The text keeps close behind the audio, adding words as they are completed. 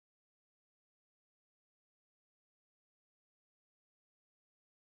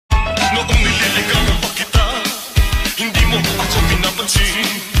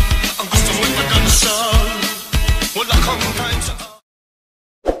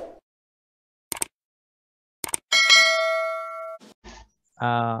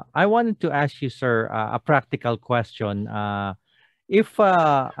I wanted to ask you, sir, a practical question. If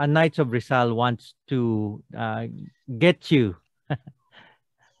a Knights of Rizal wants to get you,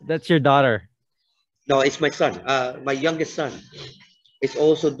 that's your daughter. No, it's my son. My youngest son is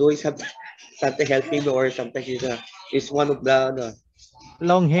also doing something helping me, or sometimes he's one of the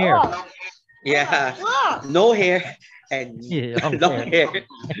Long hair. yeah, no hair and Yeah, long long hair. hair.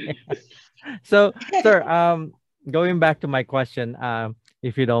 So, sir, going back to my question,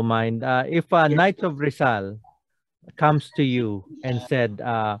 if you don't mind, if Yes. Knights of Rizal comes to you and said,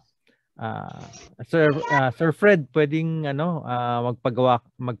 uh, Sir Fred, pwedeng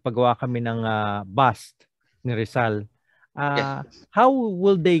magpagawa kami ng bust ni Rizal. Yes. How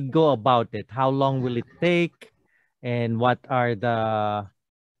will they go about it? How long will it take? And what are the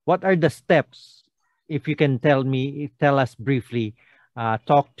steps? If you can tell us briefly,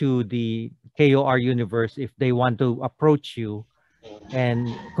 talk to the KOR universe if they want to approach you and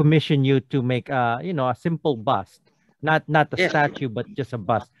commission you to make a simple bust, not a Yes. statue but just a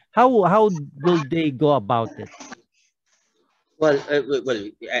bust. How will they go about it? Well,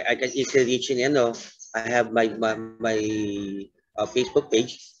 I can easily reach in. I have my Facebook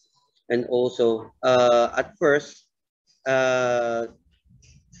page, and also at first, uh,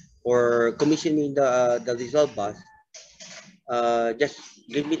 for commissioning the result bus, just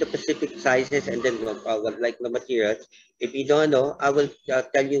give me the specific sizes, and then what like the materials. If you don't know, I will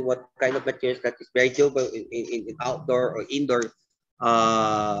tell you what kind of materials that is very durable in outdoor or indoor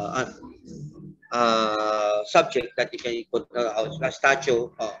uh, subject that you can put a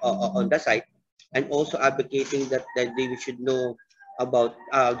statue on the site, and also advocating that they should know about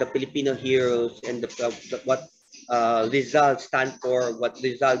the Filipino heroes and what Rizal stand for, what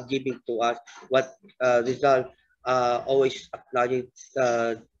Rizal giving to us, what Rizal always acknowledge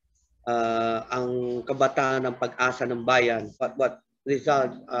ang kabataan ng pag-asa ng bayan, what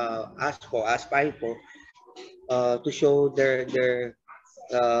Rizal aspire for, to show their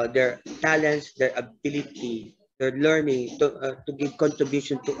talents, their ability, their learning to give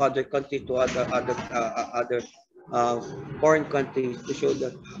contribution to other countries, to other uh, foreign countries, to show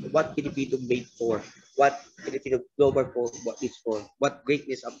that what Filipino made for, what Filipino global for, what is for, what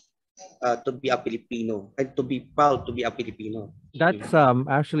greatness of to be a Filipino and to be proud to be a Filipino. That's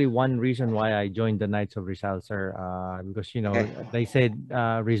actually one reason why I joined the Knights of Rizal, sir. Because Okay. they said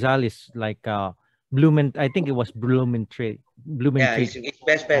Rizal is like Blumen. I think it was Yeah, Blumentritt. it's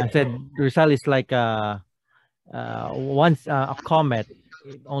best I friend. said Rizal is like once a comet.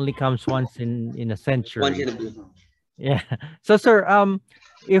 It only comes once in a Once in century. a blue. Yeah. So, sir,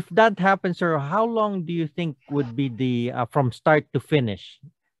 if that happens, sir, how long do you think would be the from start to finish?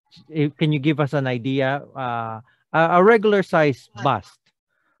 Can you give us an idea? A regular size bust.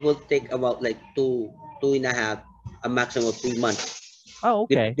 Will take about like two and a half, a maximum of 3 months. Oh,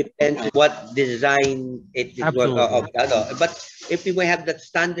 okay. Depends what design it is work Absolutely. of the other. But if we have that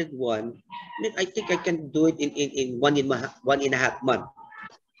standard one, then I think I can do it in 1.5 month.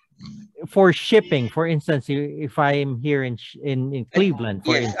 For shipping, for instance, if I'm here in And Cleveland,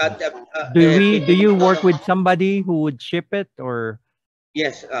 for yes, instance, do you work with uh, somebody who would ship it, or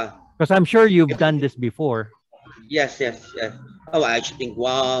yes, because I'm sure you've if, done this before? yes. Oh, I should think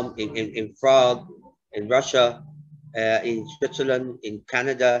Guam, in Prague, in Russia, in Switzerland, in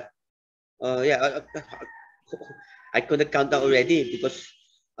Canada. Yeah, I couldn't count that already because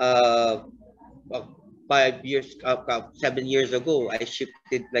uh, 5 years, 7 years ago, I shipped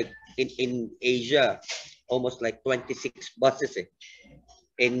it like in Asia, almost like 26 buses.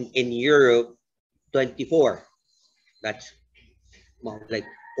 In Europe, 24. That's like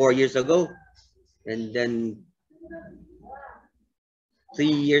 4 years ago, and then 3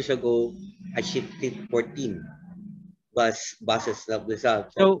 years ago, I shipped it 14 buses of Rizal.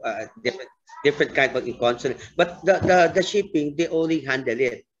 So So different kind of consonant. But the shipping, they only handle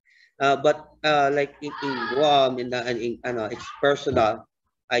it. But like in Guam, it's personal.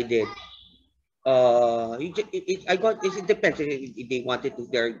 I did. I got. It depends. If they wanted to,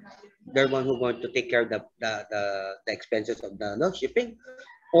 they're one who want to take care of the expenses of the no, shipping,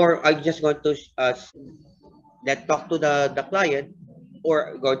 or I just want to that talk to the client,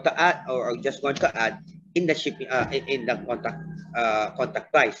 or going to add, or just going to add in the shipping in the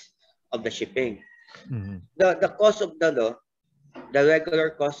contact price of the shipping. mhm. The cost of the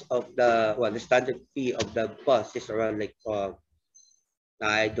regular cost of the standard fee of the bus is around like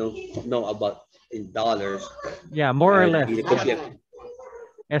I don't know about in dollars. Yeah, more or less Really could be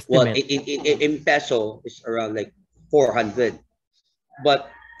well estimate. in peso is around like 400. But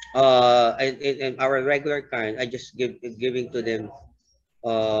in our regular kind, I just giving to them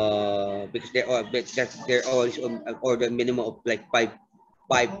because they're always on order minimum of like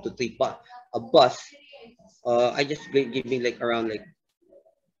 5 to 3 a bus. I just give me like around like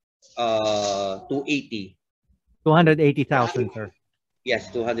 280. 280,000, sir.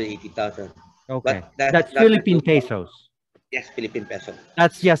 Yes, 280,000. Okay. But That's not Philippine pesos. Yes, Philippine peso.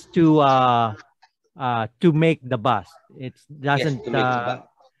 That's just to make the bus. It Yes, doesn't to make the bus.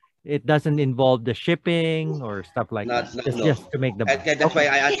 it doesn't involve the shipping or stuff like that. It's No. just to make the bus. That's why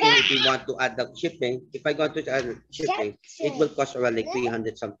I asked you if you want to add the shipping. If I go to add shipping, it will cost around like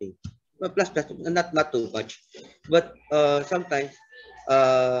 300 something. Well, plus not too much. But sometimes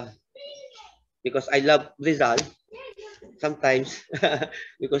because I love Rizal, sometimes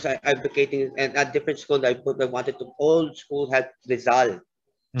because I'm vacating and at different school I wanted to old school have Rizal.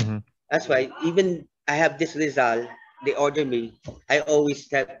 Mhm. That's why even I have this Rizal, they order me. I always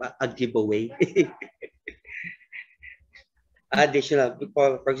have a giveaway. Additional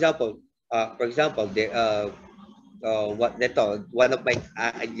for example, they what they told one of my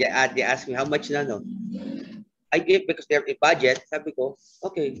they asked me how much na no. I gave because they're a budget. Sabi ko,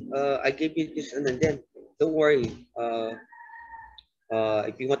 okay, I gave you this and then don't worry.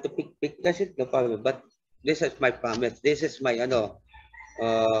 If you want to pick that's it, no problem. But this is my promise. This is my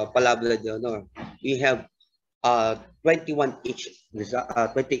palabra de honor. We have 21 inch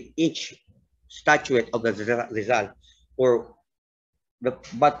 20 inch statuette of the Rizal for the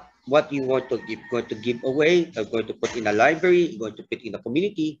but what you want to give going to give away, going to put in a library, going to put in a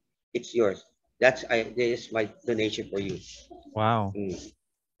community, it's yours. This is my donation for you. Wow.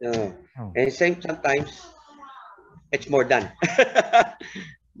 Oh. Oh. And sometimes it's more done.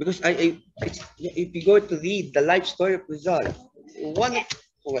 Because if you go to read the life story of Rizal, oh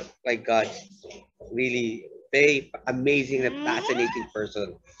my God, really very amazing and fascinating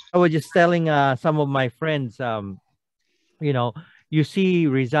person. I was just telling some of my friends, you know, you see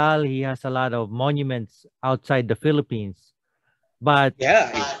Rizal, he has a lot of monuments outside the Philippines. But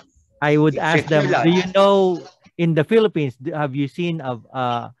Yeah, I would ask them, Switzerland. do you know in the Philippines, have you seen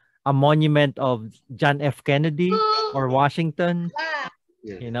a monument of John F. Kennedy or Washington?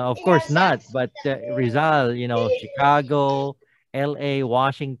 You know, of course not. But Rizal, you know, Chicago, LA,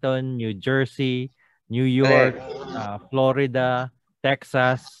 Washington, New Jersey, New York, Florida,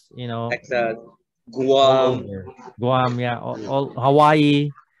 Texas, you know, Texas, all Guam, over. Guam, yeah, all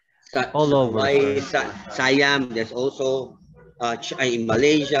Hawaii, all over, Hawaii, sir. Siam. There's also in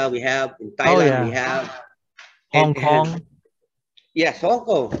Malaysia we have, in Oh Thailand we yeah, have, Hong and Kong. yes, Hong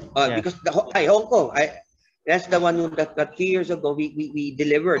Kong. Yes. Because Hong Kong, that's the one that 3 years ago we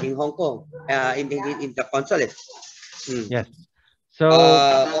delivered in Hong Kong, in the consulate. Yes. So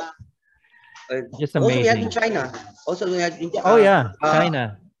just Also we have in amazing. China. Also we have in Oh yeah,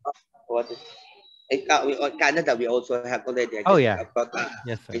 China. what is Canada. We also have already. I Oh just yeah. brought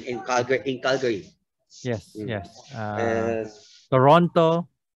Yes, sir. in Calgary. In Calgary. Yes, Mm. yes.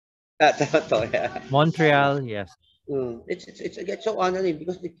 Toronto, Toronto, yeah. Montreal, yes. It's so honoring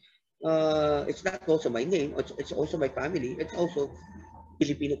because it's not also my name. It's also my family. It's also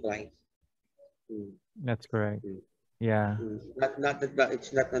Filipino pride. That's correct. Mm. Yeah. Not that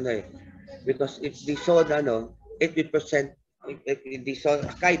it's not because if they saw it will present if they saw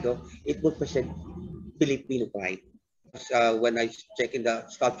Kaido, it will present Filipino pride. When I check in the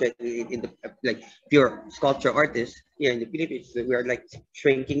sculpture in the like pure sculpture artists here in the Philippines, we are like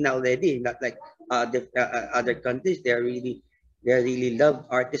shrinking now already. Not like other countries. They really love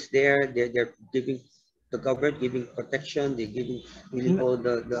artists there. They're giving the government giving protection. They're giving really all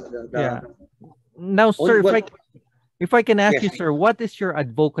the Yeah. Now, only sir, if I can ask yes. you, sir, what is your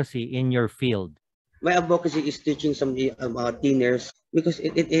advocacy in your field? My advocacy is teaching some teenagers because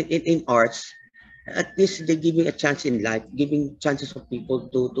in arts, at least they're giving a chance in life, giving chances of people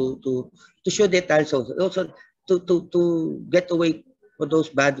to show their talents, also to get away from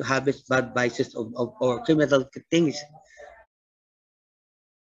those bad habits, bad vices of or criminal things.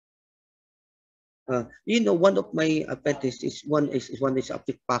 One of my apprentices is one is a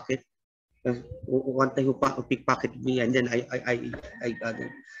pickpocket. One time who pickpocketed me, and then I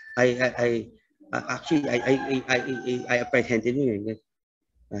apprehended him.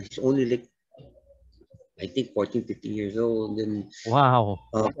 He's only like I think 14, 15 years old. And Wow.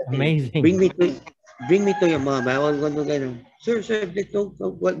 Amazing. Bring me to your mom. I was going to get him. Sir, please don't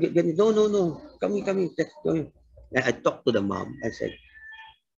no. Come here. Let's go. And I talked to the mom. I said,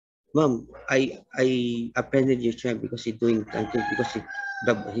 Mom, I apprehended your child because he's doing something because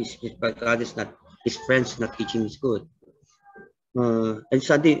his father's not his friends not teaching his good. And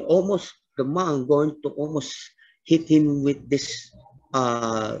suddenly the mom going to almost hit him with this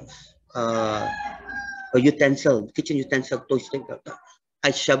a utensil, kitchen utensil, toys.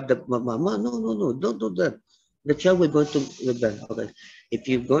 I shoved the mama. No, don't do that. the child will going to rebel. Okay, if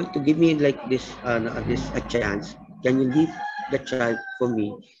you're going to give me like this a chance, can you leave the child for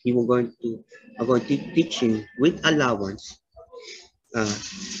me? You will going to I'm going to teach him with allowance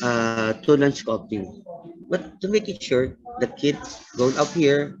uh, to learn sculpting. But to make it sure, the kid grown up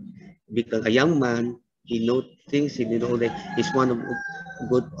here, become a young man, he know things, he know that he's one of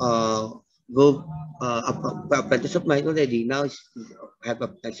good good apprentice of mine already. Now he's have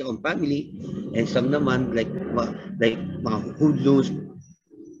his own family, and some naman like who lose.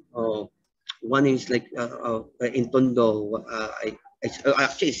 Uh, one is like in Tondo,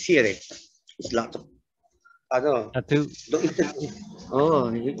 actually it's here. It's lot of ano, Tattoo. don't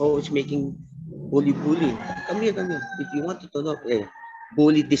oh, he always making bully. Come here. If you want to know,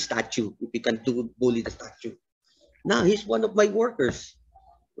 bully the statue. If you can do bully the statue. Now he's one of my workers.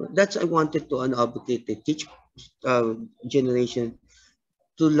 That's I wanted to advocate to teach generation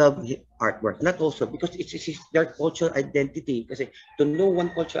to love artwork. Not also because it's their cultural identity. Because to know one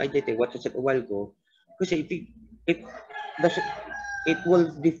cultural identity, what I said a while ago, because if does it will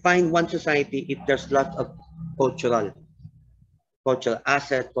define one society if there's lots of cultural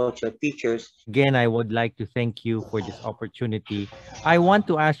asset, cultural features. Again, I would like to thank you for this opportunity. I want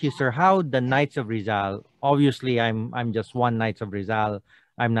to ask you, sir, how the Knights of Rizal, obviously I'm just one Knights of Rizal.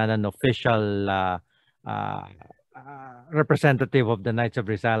 I'm not an official uh, representative of the Knights of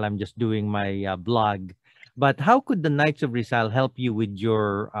Rizal. I'm just doing my blog. But how could the Knights of Rizal help you with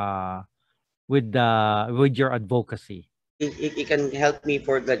your advocacy? It can help me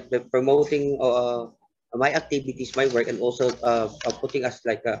for the promoting my activities, my work, and also putting us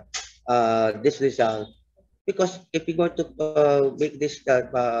like this result. Because if you're going to make this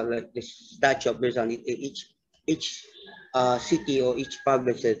like this statue of Rizal in each city or each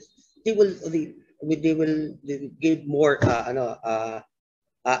provinces, they will give more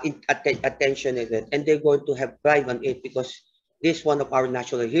attention in it, and they're going to have pride on it because this is one of our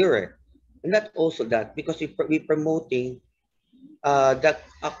national hero. And not also that because we promoting that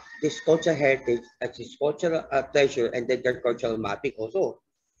this cultural heritage as this cultural treasure and then their cultural mapping also.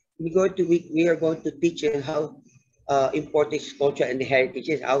 We are going to teach them how important this culture and the heritage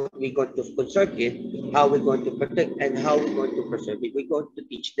is, how we're going to conserve it, how we're going to protect, and how we're going to preserve it. We're going to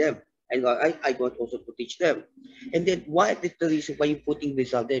teach them. And I going also to teach them. And then why is the reason why you're putting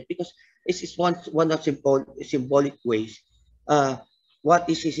this out there? Because this is one of symbolic ways. Uh, what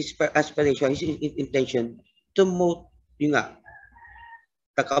is his aspiration, his intention to promote yung nga,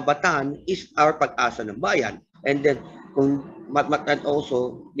 kabataan is our pag-asa ng bayan. And then, kung and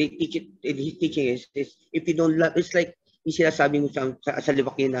also, they teach it, his teaching is if you don't love, it's like, yung sinasabi mo sa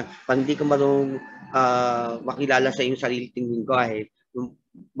liwak na, pag hindi ka marunong makilala sa iyong sarili lingwahe,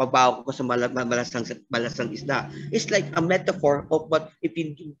 mabaho ko sa malasang isda. It's like a metaphor of what, if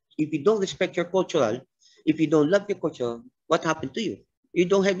you don't respect your cultural, if you don't love your culture, what happened to you? You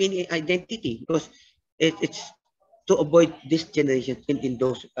don't have any identity because it's to avoid this generation in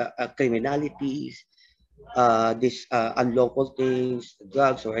those criminalities, this unlawful things,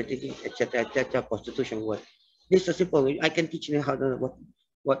 drugs or anything, etc., prostitution. What this is simple. I can teach them how to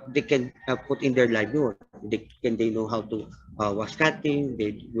what they can put in their livelihood. They know how to wash cutting.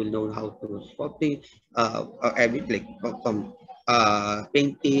 They will know how to sculpting, everything like from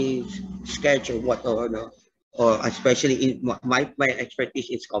paintings, sketch or what or no. Or especially in my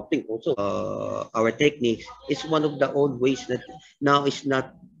expertise in sculpting also our techniques is one of the old ways that now is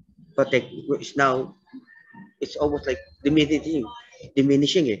not protect it's now it's almost like diminishing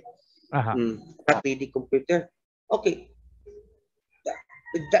it. Not really computer. Okay,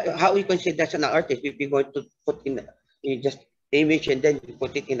 how you can say that's an artist if you're going to put in you just image and then you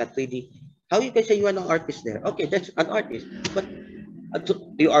put it in a 3D. How you can say you are an artist there? Okay, that's an artist, but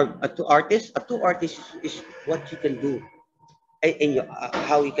you are a two artist. A two artist is what you can do, and your,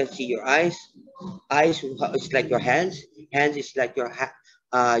 how you can see your eyes. Eyes is like your hands. Hands is like your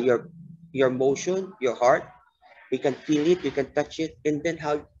motion, your heart. We can feel it, we can touch it, and then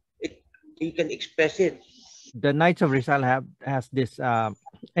how it you can express it. The Knights of Rizal has this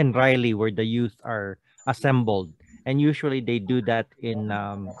in Riley where the youth are assembled, and usually they do that in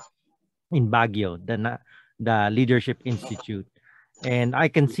Baguio, the Leadership Institute. And I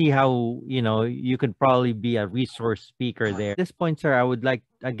can see how, you could probably be a resource speaker there. At this point, sir, I would like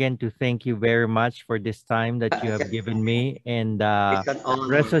again to thank you very much for this time that you have given me. And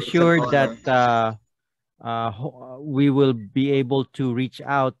rest assured that we will be able to reach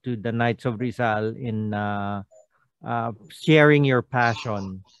out to the Knights of Rizal in sharing your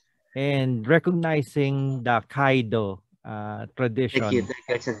passion and recognizing the Caedo tradition.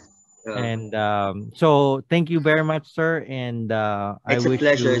 Thank you. And so thank you very much, sir. And I wish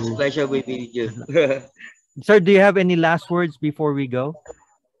pleasure. you It's a pleasure with you. Sir, do you have any last words before we go?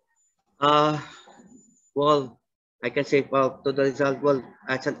 Well, I can say, well, to the result, well,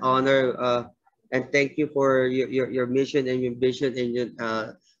 it's an honor, and thank you for your mission and your vision and your,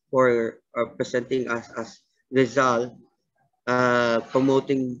 for presenting us as Rizal,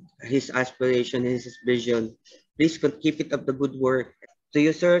 promoting his aspiration, his vision. Please keep it up the good work. To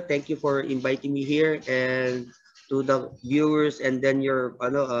you, sir, thank you for inviting me here, and to the viewers and then your,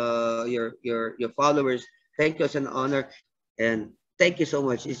 your followers. Thank you, it's an honor, and thank you so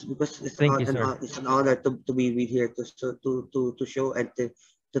much. It's because Thank you, sir. it's an honor to be with here to show and to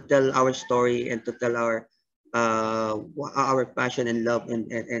tell our story and to tell our passion and love and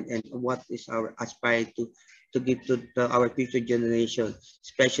what is our aspire to give to our future generation,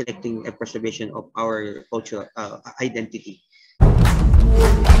 especially and preservation of our cultural identity.